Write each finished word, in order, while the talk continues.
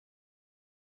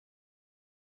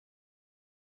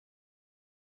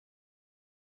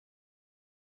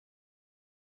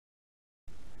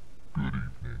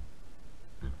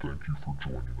thank you for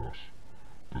joining us.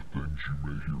 The things you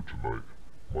may hear tonight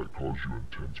might cause you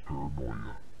intense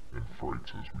paranoia and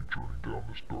frights as we journey down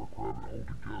this dark rabbit hole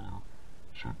together.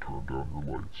 So turn down your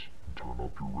lights and turn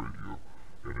up your radio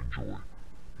and enjoy.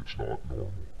 It's not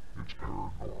normal, it's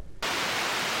paranormal.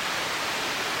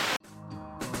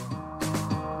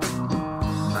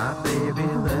 My baby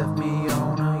left me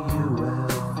on a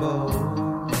UFO.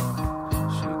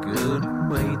 She couldn't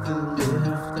wait to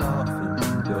lift off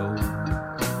and go.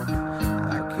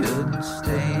 I couldn't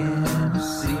stand to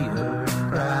see her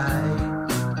cry.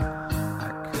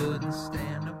 I couldn't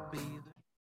stand to be there.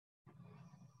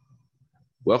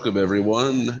 Welcome,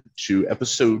 everyone, to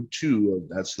episode 2 of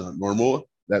That's Not Normal,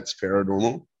 That's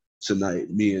Paranormal. Tonight,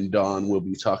 me and Dawn will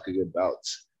be talking about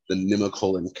the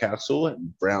Nemacolin Castle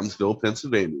in Brownsville,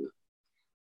 Pennsylvania.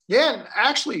 Yeah, and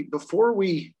actually, before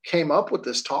we came up with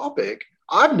this topic,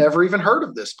 I've never even heard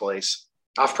of this place.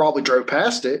 I've probably drove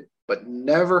past it, but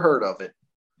never heard of it.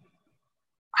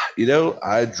 You know,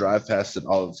 I drive past it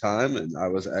all the time, and I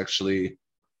was actually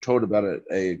told about it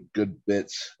a good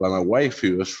bit by my wife,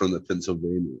 who is from the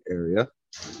Pennsylvania area.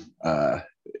 In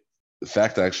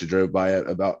fact, I actually drove by it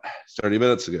about 30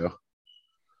 minutes ago.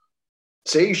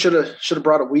 See, you should have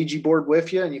brought a Ouija board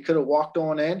with you, and you could have walked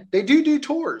on in. They do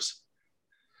tours.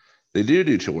 They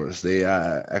do tours. They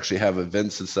actually have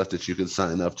events and stuff that you can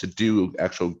sign up to do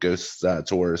actual ghost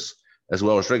tours, as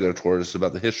well as regular tours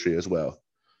about the history as well.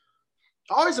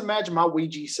 I always imagine my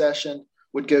Ouija session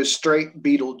would go straight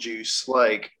Beetlejuice.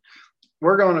 Like,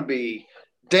 we're going to be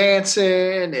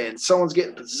dancing, and someone's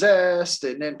getting possessed,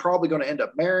 and then probably going to end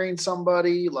up marrying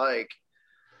somebody. Like,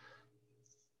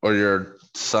 or your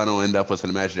son will end up with an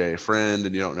imaginary friend,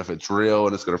 and you don't know if it's real,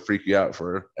 and it's going to freak you out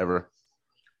forever.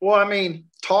 well, I mean,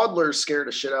 toddlers scare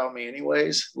the shit out of me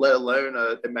anyways, let alone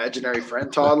an imaginary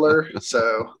friend toddler.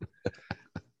 So,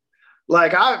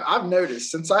 like, I've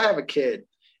noticed since I have a kid,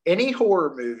 any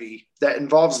horror movie that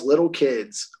involves little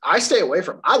kids, I stay away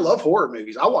from. I love horror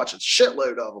movies. I watch a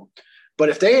shitload of them. But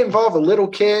if they involve a little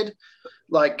kid,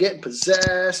 like getting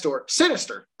possessed, or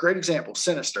Sinister, great example,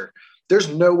 Sinister. There's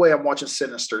no way I'm watching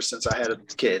Sinister since I had a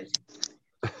kid.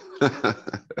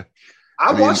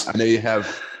 I know you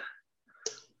have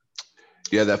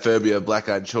that phobia of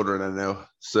black-eyed children, I know,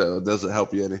 so it doesn't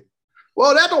help you any.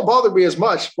 Well, that don't bother me as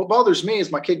much. What bothers me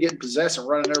is my kid getting possessed and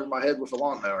running over my head with a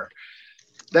lawnmower.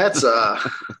 That's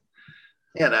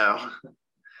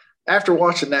after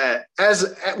watching that,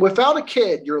 without a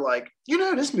kid, you're like,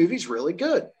 this movie's really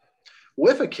good.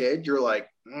 With a kid, you're like,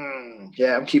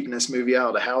 yeah, I'm keeping this movie out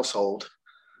of the household.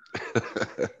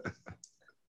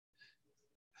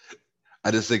 I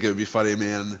just think it would be funny,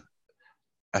 man.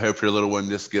 I hope your little one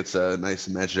just gets a nice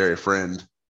imaginary friend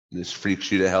and just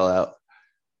freaks you the hell out.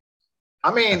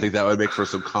 I mean, I think that would make for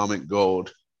some comic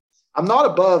gold. I'm not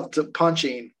above to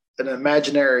punching an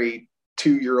imaginary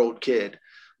 2-year-old kid.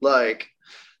 Like,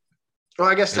 well,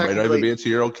 I guess it might not even be a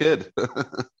 2-year-old kid.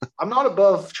 I'm not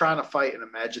above trying to fight an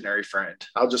imaginary friend.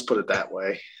 I'll just put it that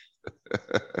way.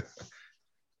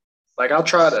 Like, I'll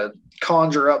try to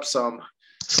conjure up some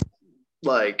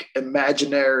like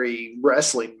imaginary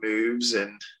wrestling moves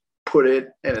and put it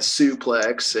in a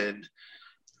suplex, and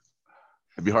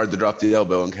it'd be hard to drop the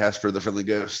elbow on Casper the Friendly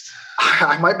Ghost.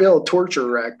 I might be able to torture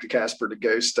rack Casper the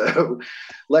Ghost, though.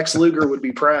 Lex Luger would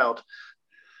be proud.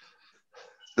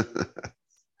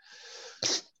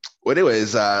 Well,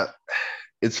 anyways,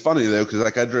 it's funny though, because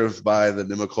like I drove by the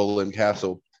Nemacolin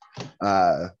Castle,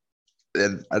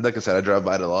 and like I said, I drive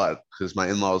by it a lot because my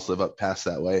in-laws live up past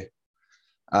that way.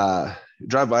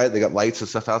 Drive by it, they got lights and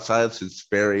stuff outside, so it's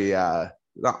very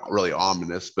not really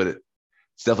ominous, but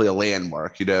it's definitely a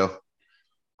landmark, It's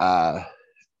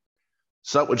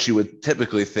not what you would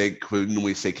typically think when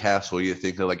we say castle. You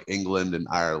think of like England and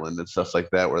Ireland and stuff like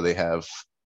that, where they have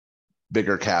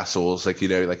bigger castles, like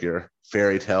like your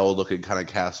fairy tale looking kind of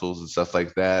castles and stuff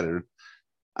like that. Or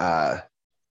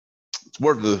it's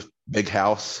more of the big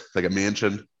house, like a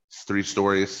mansion. It's 3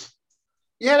 stories.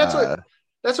 Yeah,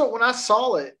 that's what when I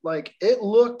saw it, like it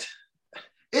looked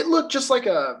just like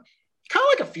a kind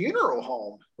of like a funeral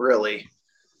home, really.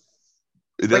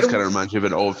 It does kind of remind you of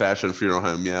an old-fashioned funeral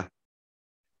home, yeah.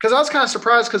 Because I was kind of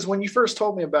surprised, because when you first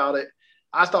told me about it,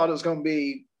 I thought it was going to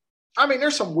be, I mean,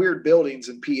 there's some weird buildings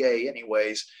in PA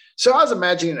anyways. So I was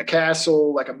imagining a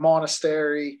castle, like a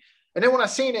monastery. And then when I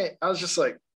seen it, I was just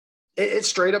like, it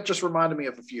straight up just reminded me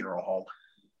of a funeral home.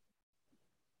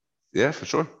 Yeah, for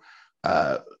sure.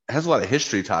 It has a lot of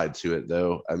history tied to it,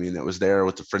 though. I mean, it was there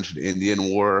with the French and Indian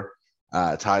War,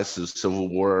 ties to the Civil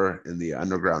War and the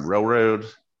Underground Railroad.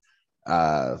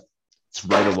 It's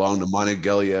right along the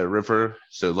Monongalia River,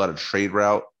 so a lot of trade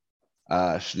route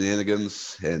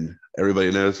shenanigans. And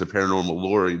everybody knows the paranormal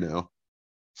lore,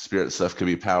 spirit stuff can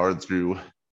be powered through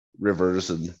rivers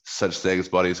and such things,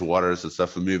 bodies of waters and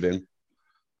stuff moving.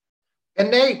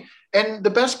 And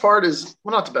the best part is,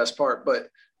 well, not the best part, but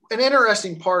an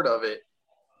interesting part of it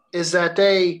is that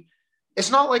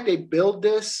it's not like they build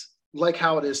this like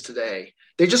how it is today.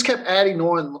 They just kept adding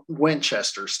on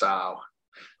Winchester style.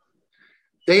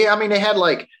 They had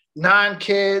like 9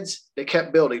 kids. They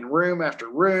kept building room after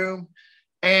room.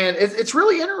 And it's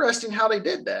really interesting how they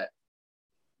did that.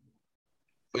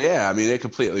 Yeah, it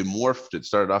completely morphed. It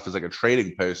started off as like a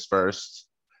trading post first,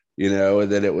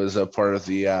 and then it was a part of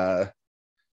the, I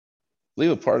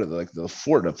believe a part of the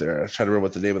fort up there. I'm trying to remember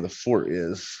what the name of the fort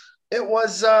is. It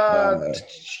was,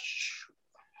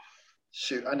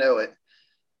 shoot, I know it.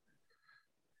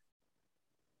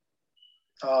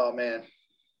 Oh, man.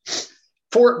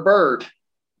 Fort Bird.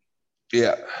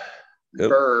 Yeah. Yep.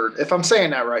 Bird. If I'm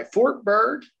saying that right. Fort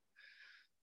Bird.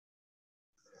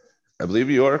 I believe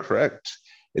you are correct.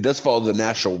 It does follow the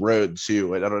national road,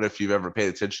 too. I don't know if you've ever paid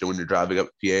attention when you're driving up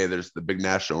PA. There's the big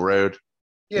national road.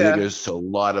 Yeah. And it goes to a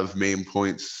lot of main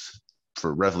points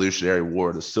for Revolutionary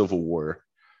War, the Civil War,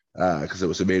 because it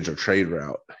was a major trade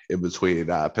route in between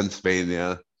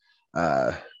Pennsylvania,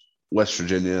 West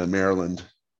Virginia, and Maryland.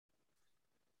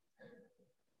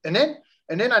 And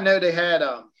then I know they had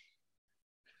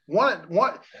one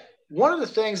of the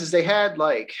things is they had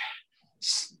like,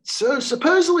 so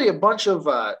supposedly a bunch of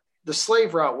the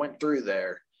slave route went through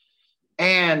there,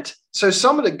 and so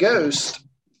some of the ghosts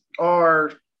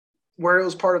are where it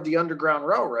was part of the Underground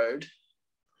Railroad.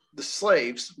 The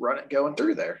slaves going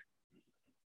through there.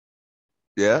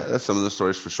 Yeah, that's some of the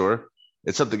stories for sure.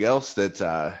 It's something else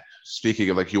that, speaking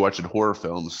of like you watching horror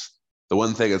films, the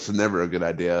one thing that's never a good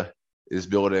idea is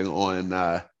building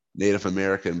on Native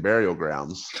American burial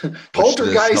grounds.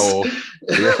 Poltergeist.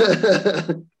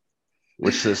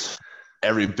 Which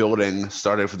every building,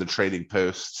 starting from the trading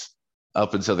posts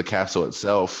up until the castle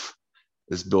itself,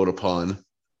 is built upon.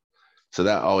 So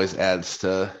that always adds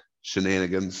to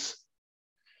shenanigans.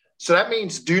 So that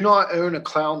means do not own a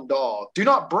clown doll. Do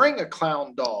not bring a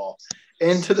clown doll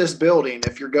into this building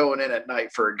if you're going in at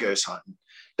night for a ghost hunting.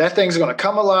 That thing's going to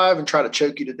come alive and try to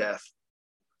choke you to death.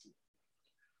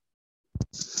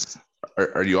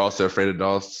 Are you also afraid of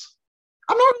dolls?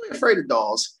 I'm not really afraid of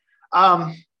dolls.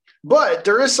 But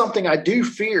there is something I do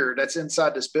fear that's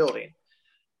inside this building.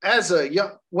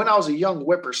 When I was a young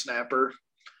whippersnapper,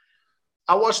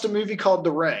 I watched a movie called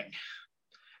The Ring.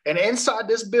 And inside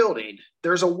this building,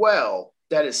 there's a well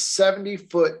that is 70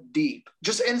 foot deep,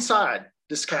 just inside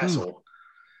this castle.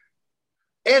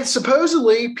 And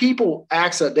supposedly people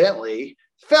accidentally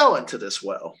fell into this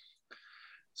well.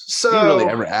 So do you really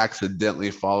ever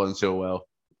accidentally fall into a well?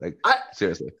 Like,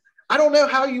 seriously. I don't know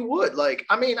how you would. Like,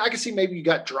 I can see maybe you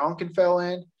got drunk and fell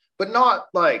in, but not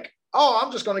like, oh,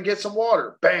 I'm just going to get some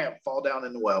water. Bam, fall down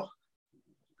in the well.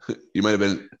 You might have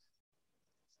been,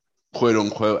 quote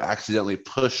unquote, accidentally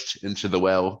pushed into the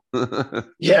well.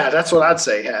 Yeah, that's what I'd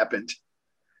say happened.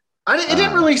 It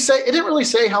didn't really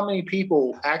say how many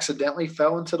people accidentally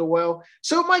fell into the well.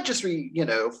 So it might just be,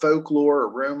 folklore or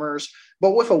rumors.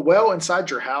 But with a well inside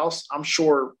your house, I'm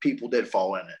sure people did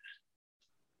fall in it.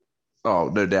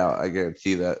 Oh, no doubt. I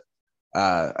guarantee that.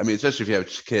 Especially if you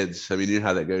have kids. You know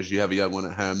how that goes. You have a young one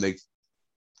at home, they're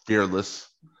fearless.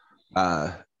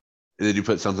 And then you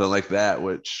put something like that,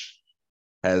 which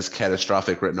has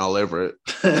catastrophic written all over it.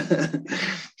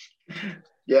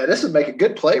 Yeah, this would make a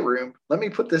good playroom. Let me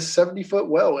put this 70-foot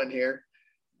well in here.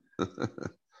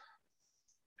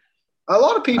 A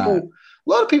lot of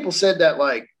people said that,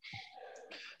 like,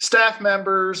 staff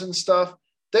members and stuff,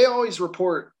 they always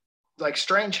report like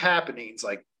strange happenings,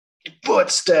 like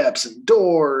footsteps and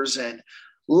doors and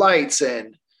lights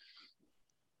and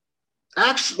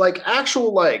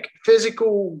actual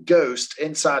physical ghosts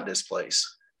inside this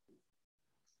place.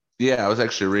 Yeah, I was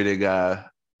actually reading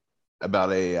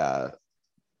about a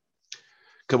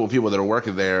couple of people that are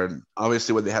working there, and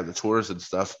obviously when they have the tours and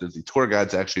stuff, the tour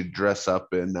guides actually dress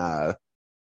up in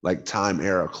time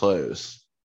era clothes.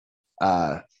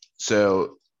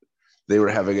 So they were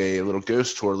having a little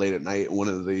ghost tour late at night. One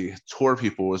of the tour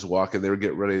people was walking. They were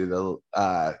getting ready to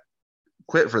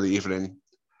quit for the evening,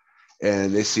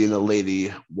 and they seen a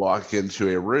lady walk into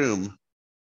a room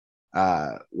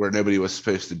where nobody was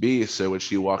supposed to be. So when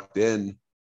she walked in,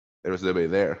 there was nobody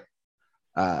there.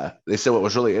 They said what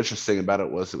was really interesting about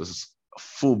it was a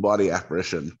full body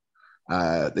apparition.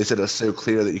 They said it was so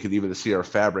clear that you could even see her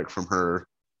fabric from her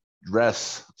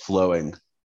dress flowing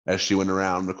as she went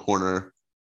around the corner.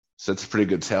 So it's a pretty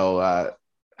good tell. I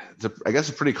guess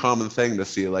a pretty common thing to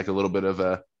see, like a little bit of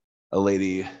a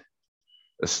lady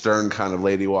a stern kind of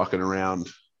lady walking around.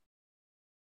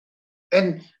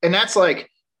 And that's like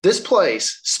this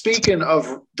place, speaking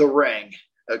of the ring,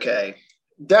 okay,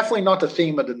 definitely not the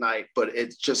theme of the night, but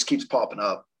it just keeps popping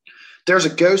up. There's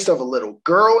a ghost of a little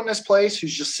girl in this place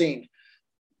who's just seen,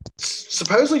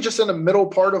 supposedly just in the middle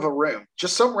part of a room,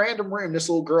 just some random room this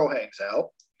little girl hangs out.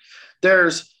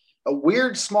 There's a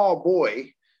weird small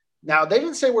boy. Now, they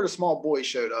didn't say where the small boy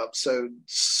showed up, so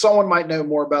someone might know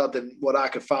more about it than what I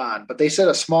could find. But they said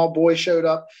a small boy showed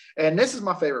up, and this is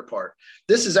my favorite part.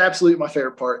 This is absolutely my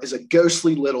favorite part, is a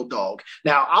ghostly little dog.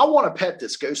 Now, I want to pet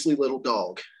this ghostly little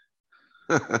dog.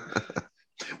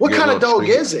 What kind of dog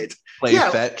is it? Play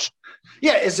fetch.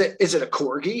 Yeah, is it a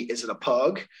corgi? Is it a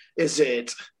pug? Is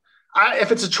it?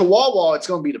 If it's a Chihuahua, it's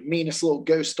going to be the meanest little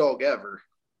ghost dog ever.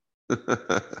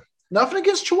 Nothing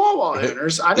against Chihuahua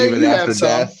owners. I know you have some.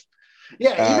 Death.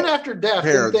 Yeah, even after death,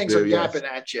 them things are yapping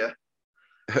at you.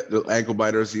 The ankle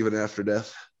biters, even after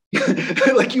death.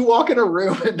 Like you walk in a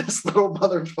room and this little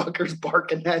motherfucker's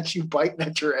barking at you, biting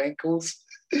at your ankles.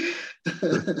 Be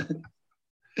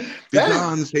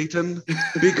gone, Satan.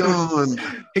 Be gone.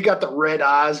 He got the red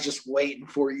eyes just waiting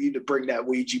for you to bring that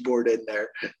Ouija board in there.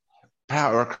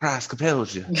 Power of Christ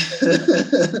compels you.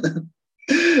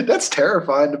 That's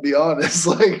terrifying, to be honest.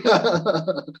 Like,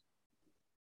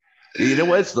 you know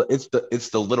what? It's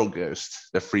the little ghosts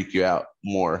that freak you out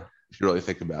more if you really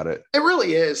think about it. It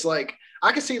really is. Like,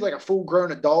 I could see like a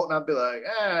full-grown adult, and I'd be like,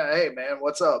 "Hey, man,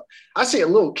 what's up?" I see a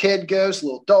little kid ghost,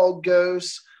 little dog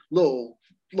ghost, little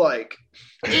like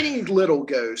any little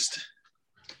ghost.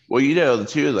 Well, you know, the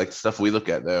two like stuff we look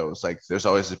at though, it's like there's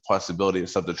always a possibility of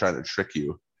something trying to trick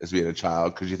you as being a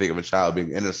child because you think of a child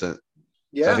being innocent.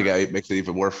 Yeah, so I think that makes it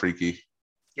even more freaky.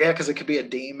 Yeah, because it could be a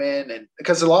demon, and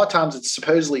because a lot of times it's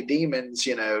supposedly demons,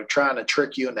 you know, trying to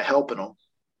trick you into helping them.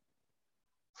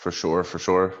 For sure. Just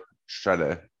try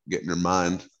to get in your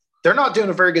mind. They're not doing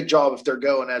a very good job if they're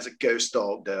going as a ghost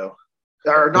dog, though,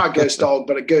 or not ghost dog,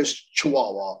 but a ghost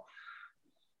Chihuahua.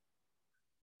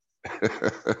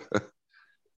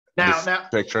 Now,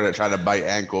 picture it trying to bite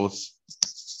ankles.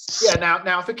 Yeah,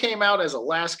 now if it came out as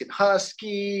Alaskan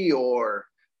Husky or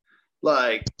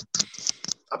like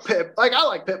a pit, like I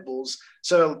like pit bulls,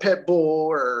 so a pit bull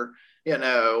or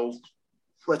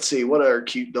let's see, what other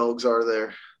cute dogs are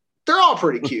there? They're all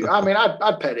pretty cute. I mean,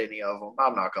 I'd pet any of them.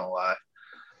 I'm not gonna lie.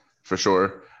 For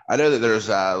sure. I know that there's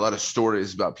a lot of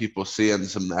stories about people seeing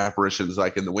some apparitions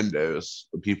like in the windows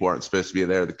when people aren't supposed to be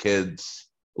there. The kids,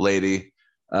 lady,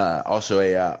 also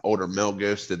a older male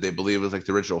ghost that they believe was like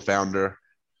the original founder.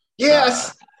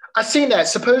 Yes, I've seen that.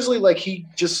 Supposedly, like he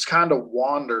just kind of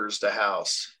wanders the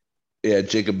house. Yeah,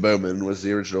 Jacob Bowman was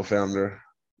the original founder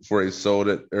before he sold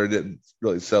it, or didn't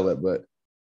really sell it, but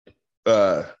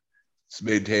it's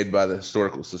maintained by the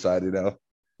Historical Society now.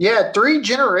 Yeah, 3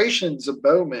 generations of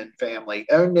Bowman family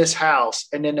owned this house,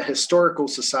 and then the Historical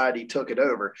Society took it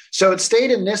over. So it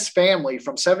stayed in this family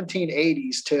from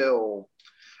 1780s till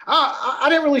I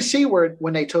didn't really see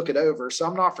when they took it over, so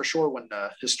I'm not for sure when the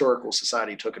Historical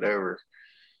Society took it over.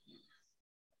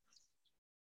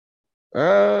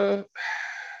 I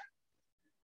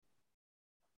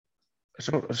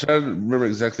don't remember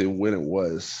exactly when it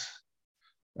was.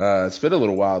 It's been a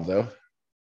little while though.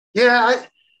 Yeah,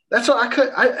 that's what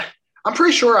I'm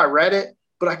pretty sure I read it,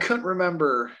 but I couldn't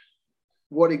remember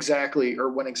what exactly or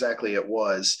when exactly it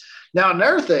was. Now,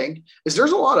 another thing is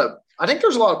I think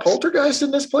there's a lot of poltergeists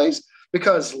in this place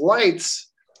because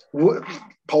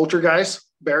poltergeist,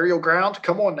 burial ground,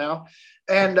 come on now.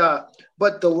 And,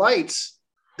 but the lights,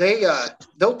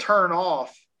 they'll turn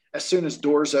off as soon as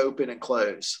doors open and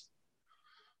close.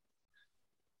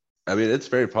 I mean, it's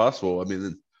very possible. I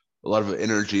mean, a lot of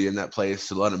energy in that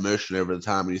place, a lot of motion over the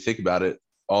time. When you think about it,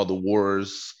 all the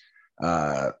wars,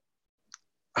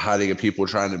 hiding of people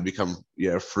trying to become,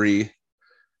 free,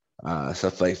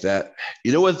 stuff like that.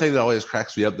 You know, one thing that always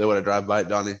cracks me up though when I drive by it,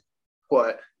 Donnie?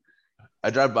 What?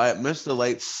 I drive by it. Most of the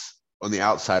lights on the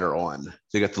outside are on.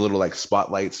 So you got the little like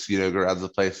spotlights, around the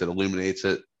place that illuminates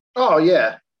it. Oh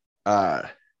yeah.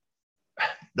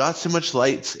 Not so much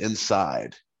lights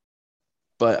inside.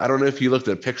 But I don't know if you looked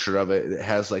at a picture of it. It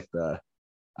has like the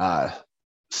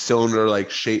cylinder like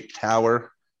shaped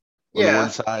tower on the one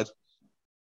side.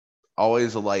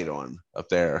 Always a light on up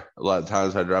there. A lot of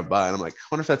times I drive by and I'm like, I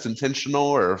wonder if that's intentional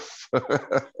or if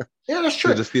yeah, that's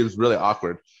true. It just seems really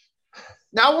awkward.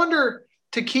 Now I wonder,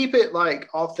 to keep it like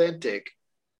authentic,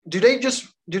 do they just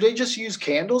use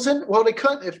candles in? Well, they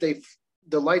couldn't if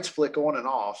the lights flick on and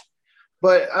off.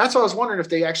 But that's what I was wondering, if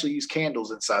they actually use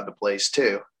candles inside the place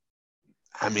too.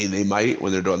 I mean, they might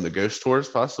when they're doing the ghost tours,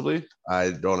 possibly.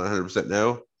 I don't 100%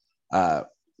 know.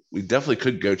 we definitely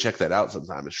could go check that out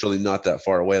sometime. It's really not that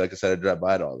far away. Like I said, I drive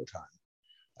by it all the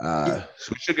time.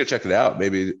 So we should go check it out.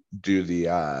 Maybe do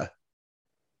the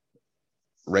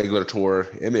regular tour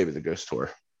and maybe the ghost tour.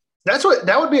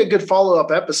 That would be a good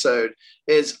follow-up episode,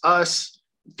 is us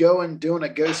doing a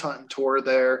ghost hunting tour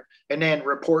there and then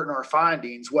reporting our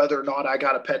findings, whether or not I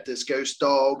got to pet this ghost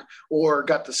dog or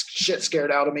got the shit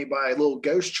scared out of me by a little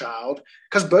ghost child,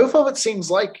 because both of it seems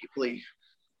likely.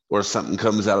 Or something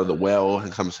comes out of the well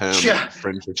and comes home and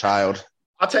brings the child.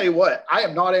 I'll tell you what, I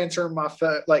am not answering my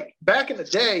phone. Like back in the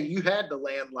day, you had the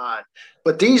landline,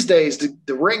 but these days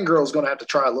the ring girl's going to have to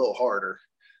try a little harder.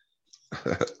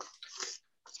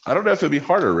 I don't know if it'd be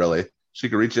harder, really. She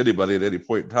can reach anybody at any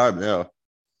point in time now.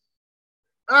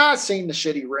 I've seen the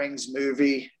Shitty Rings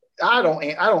movie. I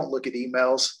don't look at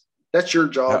emails. That's your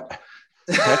job.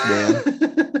 Heck,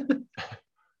 man.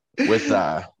 With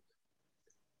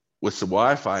some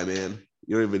Wi-Fi, man,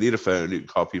 you don't even need a phone. You can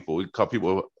call people. We can call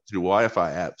people through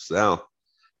Wi-Fi apps now.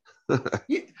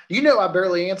 you know, I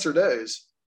barely answer those.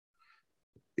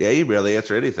 Yeah, you barely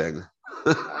answer anything.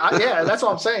 Yeah, that's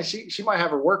what I'm saying. She might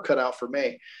have her work cut out for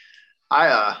me.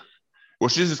 Well,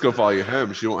 she's just gonna follow you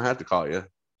home. She won't have to call you.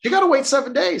 She got to wait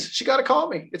 7 days. She got to call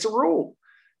me. It's a rule.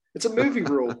 It's a movie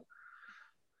rule.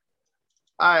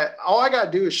 All I got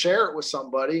to do is share it with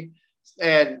somebody,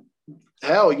 and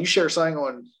hell, you share something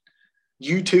on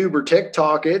YouTube or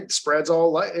TikTok, it spreads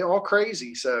all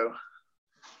crazy. So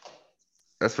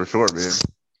that's for sure, man.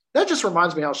 That just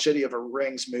reminds me how shitty of a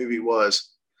Rings movie was.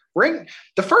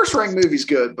 The first Ring movie's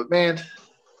good, but man,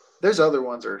 those other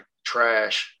ones are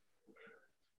trash.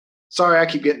 Sorry, I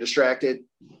keep getting distracted.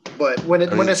 But when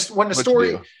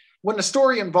the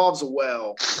story involves a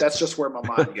well, that's just where my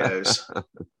mind goes.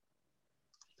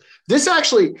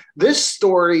 This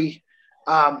story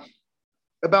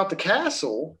about the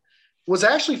castle was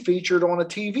actually featured on a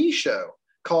TV show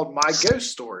called My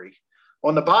Ghost Story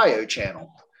on the Bio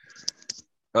channel.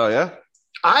 Oh yeah.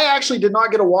 I actually did not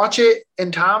get to watch it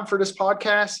in time for this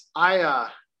podcast. I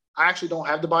actually don't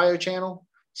have the Bio channel,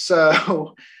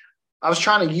 so I was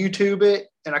trying to YouTube it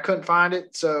and I couldn't find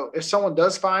it. So if someone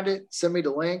does find it, send me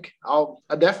the link. I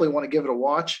definitely want to give it a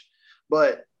watch.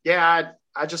 But yeah,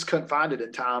 I just couldn't find it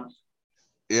in time.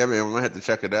 Yeah, man, we might have to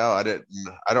check it out.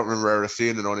 I don't remember ever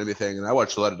seeing it on anything. And I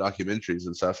watched a lot of documentaries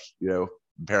and stuff,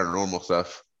 paranormal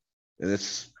stuff. And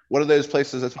it's one of those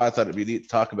places. That's why I thought it'd be neat to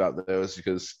talk about those,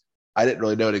 because I didn't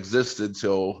really know it existed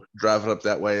until driving up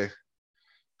that way,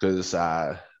 because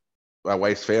my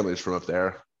wife's family's from up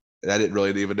there. And I didn't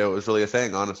really even know it was really a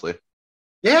thing, honestly.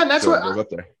 Yeah, and that's so what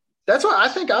I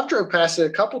think. I've drove past it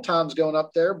a couple times going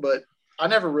up there, but I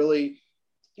never really,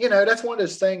 that's one of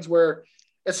those things where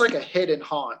it's like a hidden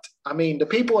haunt. I mean, the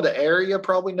people in the area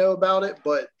probably know about it,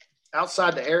 but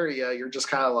outside the area, you're just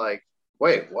kind of like,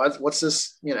 wait, what's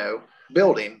this,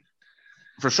 building?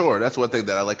 For sure. That's one thing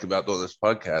that I like about doing this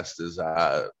podcast is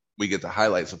we get to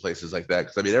highlight some places like that.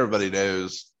 Because, I mean, everybody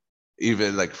knows,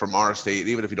 even like from our state,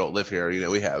 even if you don't live here,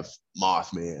 we have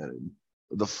Mothman and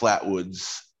the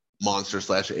Flatwoods monster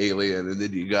 / alien. And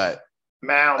then you got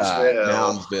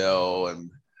Brownsville and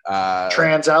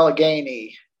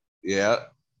Trans-Allegheny. Yeah.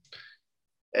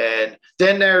 And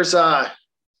then there's I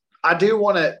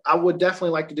would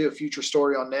definitely like to do a future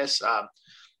story on this.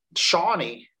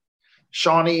 Shawnee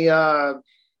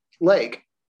Lake.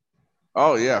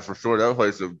 Oh yeah, for sure. That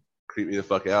place would creep me the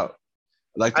fuck out.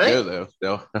 I'd like to go though.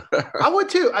 No. I would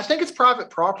too. I think it's private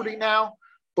property now,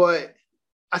 but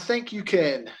I think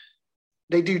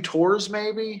they do tours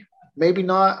maybe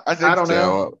not. I don't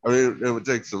know. I mean, it would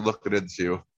take some looking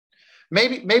into.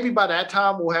 Maybe by that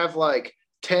time we'll have like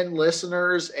 10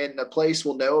 listeners and the place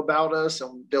will know about us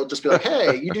and they'll just be like,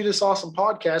 hey, you do this awesome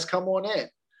podcast, come on in.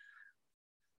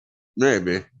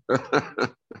 Maybe.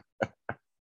 But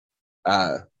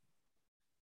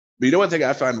one thing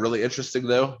I find really interesting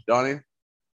though, Donnie?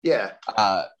 Yeah.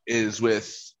 Is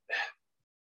with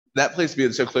that place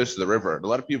being so close to the river. And a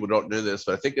lot of people don't know this,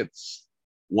 but I think it's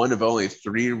one of only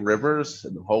 3 rivers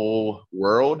in the whole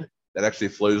world that actually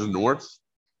flows north.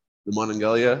 The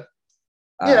Monongalia,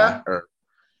 yeah, or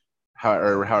how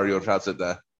are you pronounce it?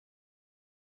 The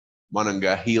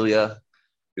Monongahela,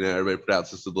 everybody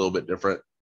pronounces it a little bit different.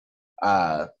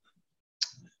 But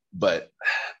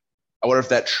I wonder if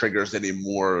that triggers any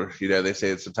more. They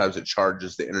say sometimes it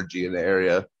charges the energy in the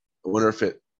area. I wonder if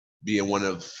it being one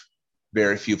of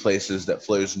very few places that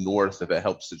flows north, if it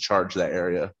helps to charge that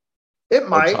area. It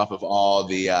might. On top of all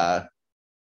the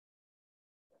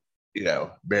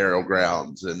burial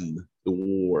grounds and the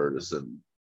wars and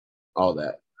all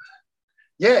that.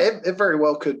 Yeah, it very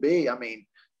well could be. I mean,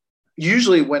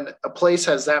 usually when a place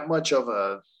has that much of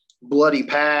a bloody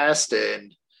past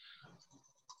and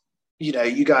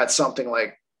you got something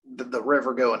like the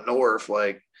river going north,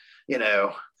 like,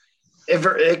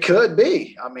 it could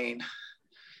be. I mean,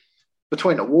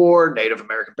 between the war, Native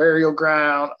American burial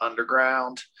ground,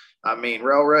 underground,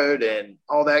 railroad and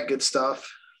all that good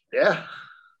stuff. Yeah.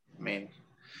 I mean,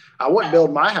 I wouldn't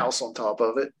build my house on top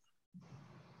of it.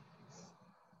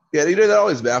 Yeah, that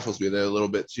always baffles me though a little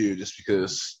bit too, just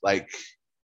because I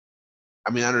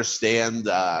understand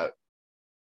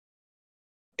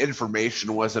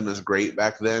information wasn't as great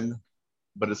back then,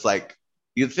 but it's like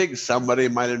you'd think somebody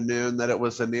might have known that it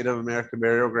was a Native American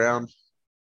burial ground.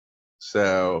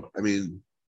 So,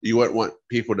 you wouldn't want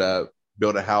people to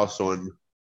build a house on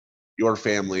your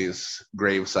family's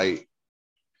grave site.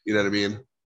 You know what I mean?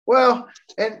 Well,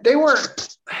 and they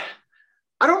weren't,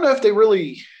 I don't know if they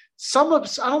really, I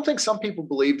don't think some people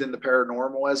believed in the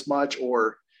paranormal as much,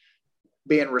 or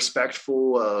being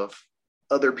respectful of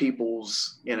other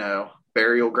people's,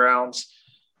 burial grounds.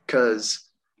 Because,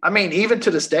 even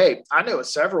to this day, I know of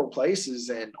several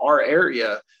places in our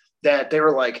area that they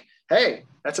were like, hey,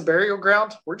 that's a burial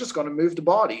ground. We're just going to move the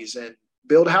bodies and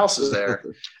build houses there.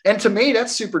 And to me,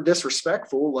 that's super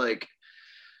disrespectful. Like,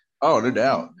 oh, no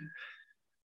doubt.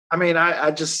 I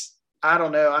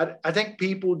don't know. I think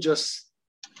people just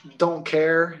don't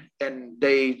care, and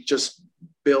they just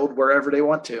build wherever they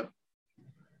want to.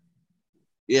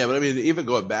 Yeah, but even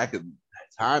going back in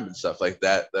time and stuff like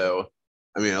that, though,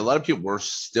 a lot of people were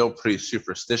still pretty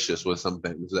superstitious with some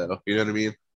things, though. You know what I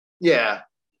mean? Yeah.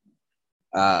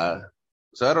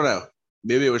 So I don't know.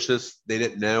 Maybe it was just they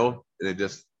didn't know, and it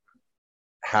just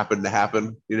happened to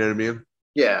happen. You know what I mean?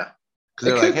 Yeah.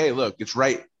 Because they're like, hey, look, it's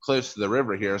right close to the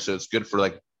river here, so it's good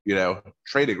for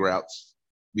trading routes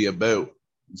via boat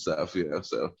and stuff.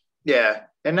 So yeah,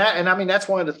 and that's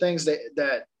one of the things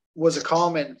that was a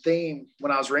common theme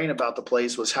when I was reading about the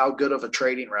place, was how good of a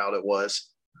trading route it was.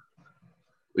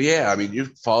 Yeah, you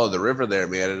follow the river there,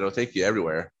 man, and it'll take you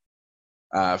everywhere.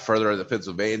 Further into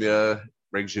Pennsylvania,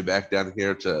 brings you back down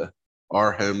here to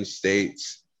our home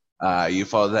states. You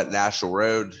follow that national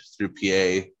road through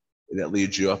PA, and it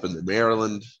leads you up into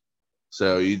Maryland.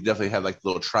 So you definitely have the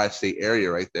little tri-state area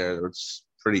right there. It's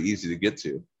pretty easy to get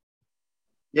to.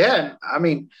 Yeah,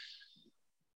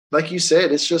 like you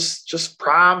said, it's just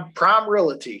prime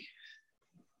realty.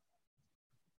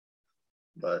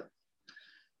 But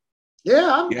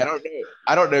yeah,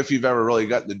 I don't know if you've ever really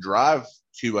gotten to drive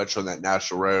too much on that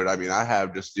national road. I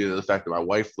have, just due to the fact that my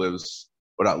wife lives,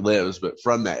 well, not lives, but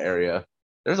from that area.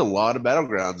 There's a lot of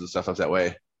battlegrounds and stuff up that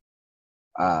way.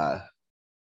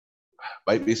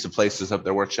 Might be some places up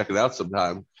there worth checking out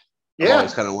sometime. Yeah. I've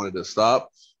always kind of wanted to stop.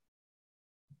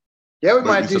 Yeah, we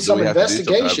might do some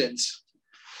investigations.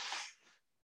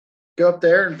 Go up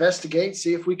there, investigate,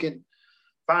 see if we can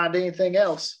find anything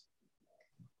else.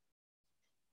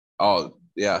 Oh,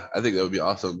 yeah, I think that would be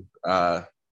awesome.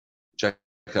 Check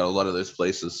out a lot of those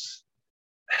places.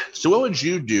 So what would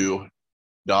you do,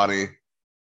 Donnie,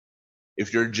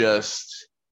 if you're just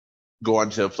going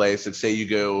to a place and say you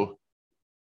go,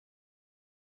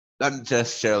 not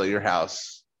necessarily your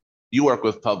house, you work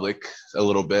with public a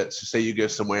little bit, so say you go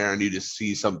somewhere and you just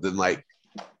see something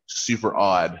super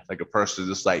odd, like a person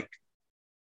just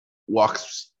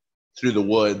walks through the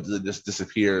woods and just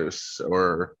disappears,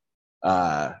 or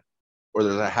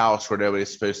there's a house where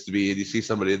nobody's supposed to be and you see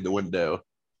somebody in the window.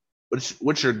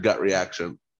 What's your gut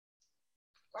reaction?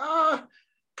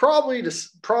 Probably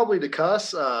to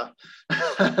cuss. I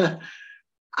don't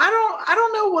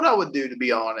know what I would do, to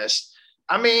be honest.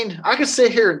 I could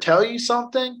sit here and tell you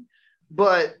something,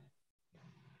 but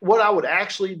what I would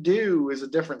actually do is a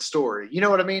different story. You know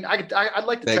what I mean? I'd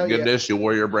like to tell you. Thank goodness you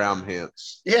wore your brown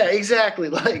pants. Yeah, exactly.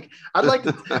 I'd like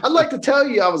to tell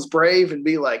you I was brave and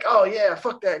be like, oh yeah,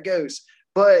 fuck that ghost.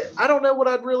 But I don't know what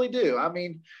I'd really do.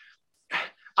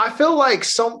 I feel like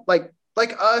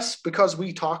like us, because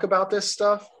we talk about this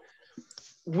stuff,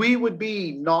 we would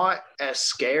be not as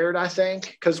scared, I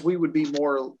think, because we would be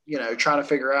more, trying to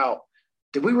figure out,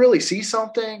 did we really see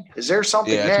something? Is there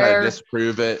something there? Try to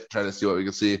disprove it, try to see what we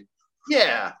can see.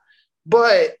 Yeah.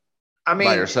 But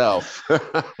by yourself.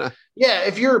 Yeah,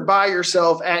 if you're by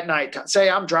yourself at night, say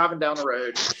I'm driving down the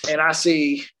road and I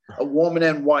see a woman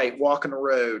in white walking the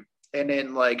road, and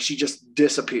then she just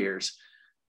disappears.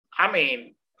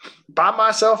 By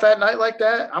myself at night like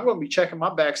that, I'm going to be checking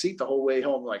my back seat the whole way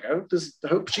home. I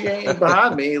hope she ain't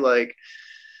behind me.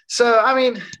 So,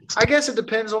 I guess it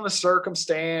depends on the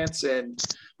circumstance and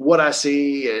what I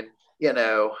see. And,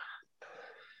 I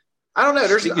don't know.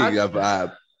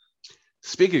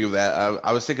 Speaking of that,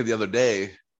 I was thinking the other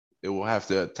day, it will have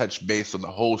to touch base on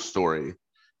the whole story.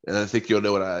 And I think you'll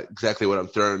know exactly what I'm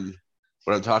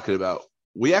talking about.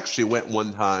 We actually went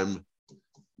one time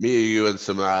me, you, and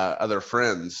some other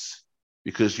friends,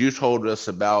 because you told us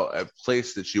about a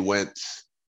place that you went,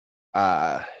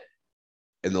 and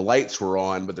the lights were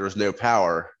on, but there was no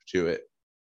power to it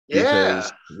Yeah.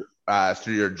 because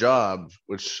through your job,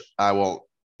 which I won't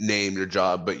name your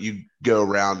job, but you go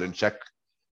around and check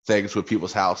things with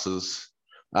people's houses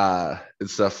and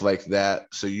stuff like that.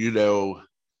 So you know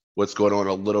what's going on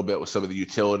a little bit with some of the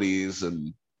utilities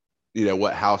and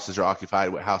what houses are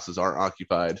occupied, what houses aren't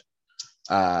occupied.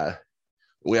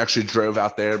 We actually drove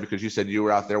out there because you said you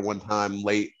were out there one time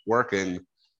late working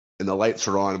and the lights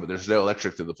are on, but there's no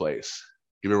electric to the place.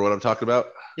 You remember what I'm talking about?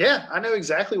 Yeah, I know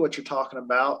exactly what you're talking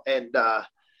about. And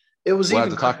it was We'll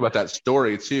even have to talk about that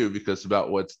story too, because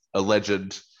about what's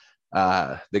alleged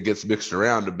that gets mixed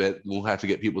around a bit. We'll have to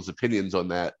get people's opinions on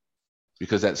that,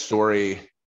 because that story,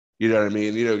 you know what I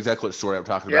mean? You know exactly what story I'm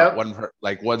talking about.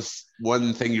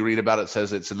 One thing you read about it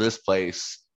says it's in this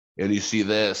place, and you see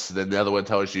this, then the other one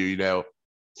tells you,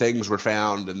 things were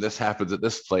found and this happens at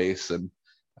this place. And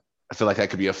I feel like that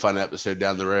could be a fun episode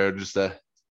down the road, just to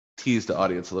tease the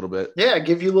audience a little bit. Yeah,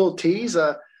 give you a little tease.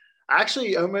 I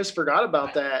actually almost forgot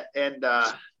about that. And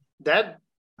that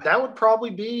would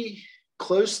probably be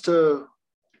close to,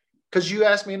 because you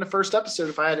asked me in the first episode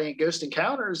if I had any ghost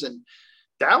encounters, and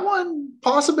that one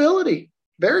possibility,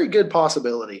 very good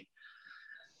possibility.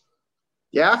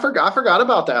 Yeah, I forgot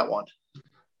about that one.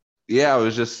 Yeah, I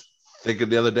was just thinking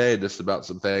the other day just about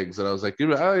some things, and I was like, you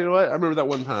know what? I remember that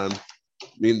one time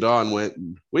me and Dawn went.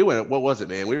 What was it,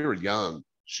 man? We were young.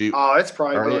 Oh, it's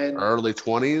probably been early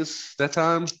 20s that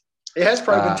time. It has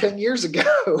probably been 10 years ago.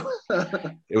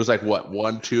 It was like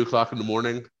 1-2 o'clock in the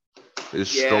morning.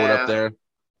 Just strolling up there. Of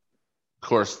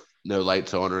course, no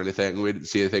lights on or anything. We didn't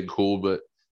see anything cool, but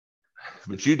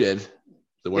you did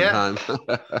the one time.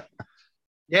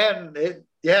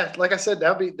 Yeah, like I said,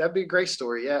 that'd be a great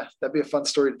story. Yeah, that'd be a fun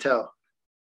story to tell.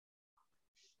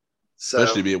 So,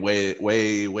 especially be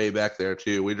way back there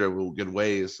too. We drove good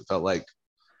ways. It felt like.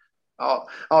 Oh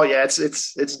yeah,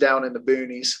 it's down in the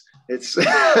boonies. It's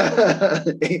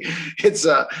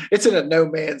it's in a no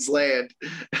man's land.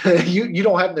 You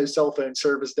don't have no cell phone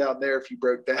service down there if you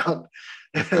broke down.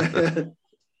 When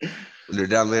you're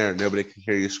down there, nobody can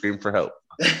hear you scream for help.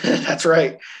 That's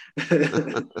right.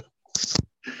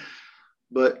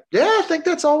 But yeah, I think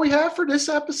that's all we have for this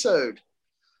episode.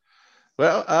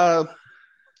 Well,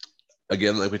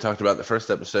 again, like we talked about in the first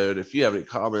episode, if you have any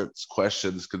comments,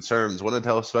 questions, concerns, want to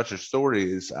tell us about your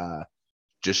stories,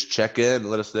 just check in and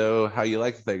let us know how you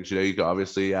like things. You can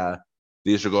obviously,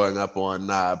 these are going up on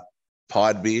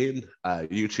Podbean,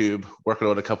 YouTube, working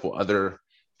on a couple other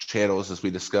channels as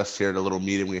we discussed here in a little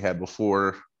meeting we had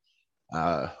before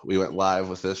we went live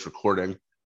with this recording.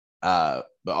 But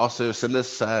also send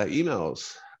us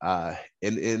emails,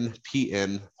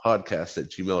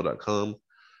 nnpnpodcast@gmail.com.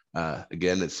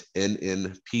 Again, it's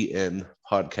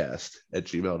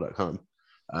nnpnpodcast@gmail.com.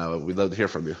 We'd love to hear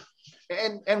from you.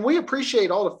 And we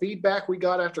appreciate all the feedback we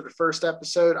got after the first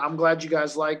episode. I'm glad you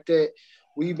guys liked it.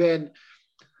 We're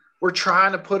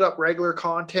trying to put up regular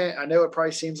content. I know it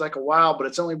probably seems like a while, but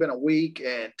it's only been a week,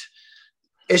 and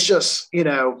it's just,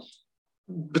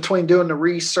 between doing the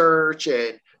research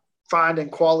and finding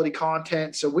quality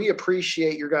content. So we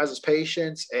appreciate your guys'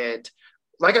 patience. And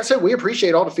like I said, we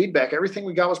appreciate all the feedback. Everything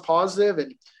we got was positive.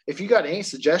 And if you got any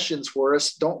suggestions for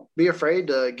us, don't be afraid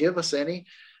to give us any.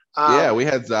 We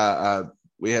had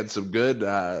some good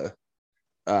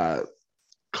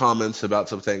comments about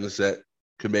some things that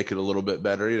could make it a little bit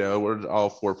better. We're all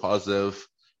for positive.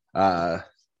 Can't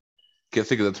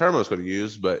think of the term I was going to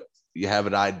use, but you have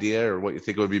an idea or what you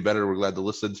think would be better, we're glad to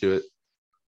listen to it.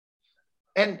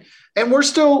 And we're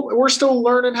still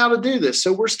learning how to do this.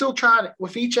 So we're still trying,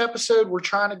 with each episode, we're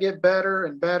trying to get better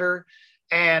and better.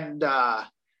 And,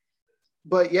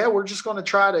 but yeah, we're just going to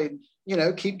try to,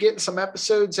 keep getting some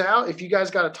episodes out. If you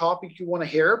guys got a topic you want to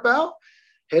hear about,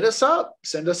 hit us up,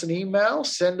 send us an email,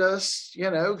 send us,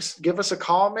 give us a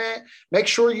comment. Make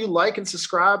sure you like and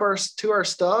subscribe to our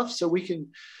stuff so we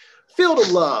can feel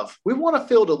the love. We want to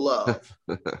feel the love.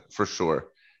 For sure.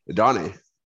 Donnie,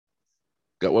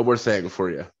 got one more thing for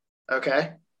you.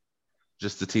 Okay.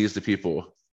 Just to tease the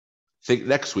people. Think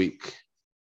next week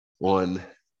on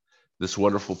this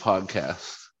wonderful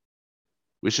podcast,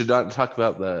 we should not talk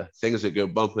about the things that go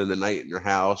bump in the night in your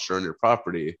house or on your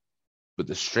property, but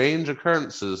the strange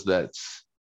occurrences that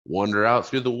wander out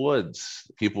through the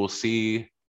woods. People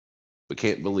see but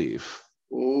can't believe.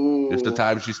 Ooh. Just the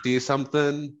times you see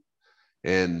something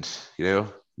and,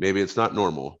 maybe it's not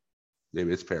normal.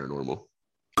 Maybe it's paranormal.